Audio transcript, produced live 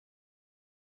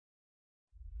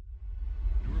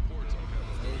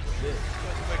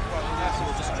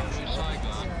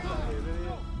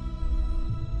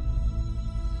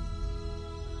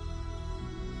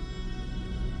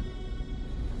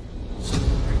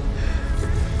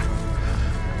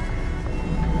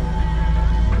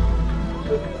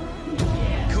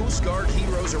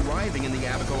thriving in the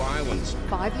Abaco Islands.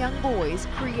 5 young boys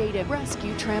create a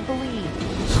rescue trampoline.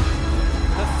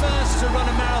 The first to run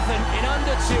a marathon in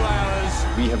under 2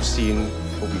 hours. We have seen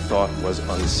what we thought was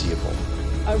unseeable.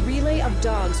 A relay of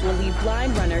dogs will lead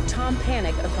blind runner Tom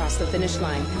Panic across the finish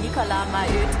line. Nicolas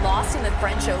Mahut lost in the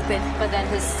French Open, but then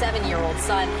his 7-year-old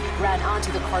son ran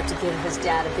onto the court to give his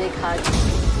dad a big hug.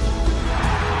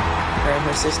 Her and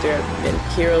her sister have been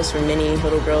heroes for many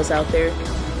little girls out there.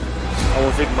 I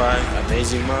want to thank my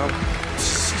amazing mom.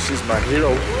 She's my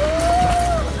hero.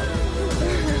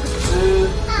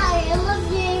 Hi, I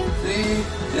love you.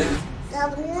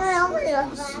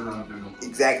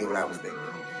 Exactly what I was thinking.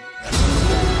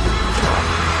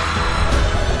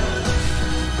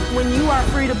 When you are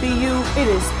free to be you, it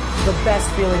is the best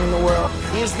feeling in the world.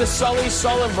 He's the Sully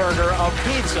Sullenberger of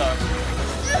pizza.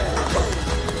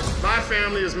 My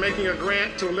family is making a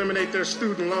grant to eliminate their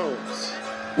student loans.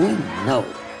 We know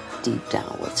deep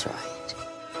down what's right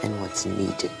and what's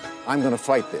needed. I'm gonna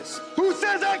fight this. Who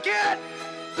says I can't?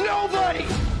 Nobody!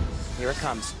 Here it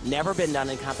comes. Never been done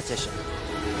in competition.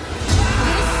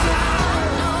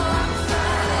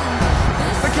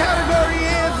 The category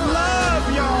is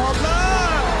love, y'all,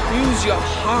 love! Use your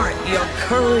heart, your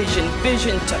courage and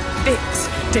vision to fix,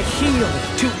 to heal,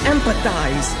 to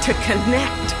empathize, to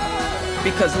connect.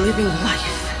 Because living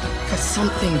life for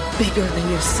something bigger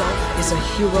than yourself is a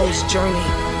hero's journey.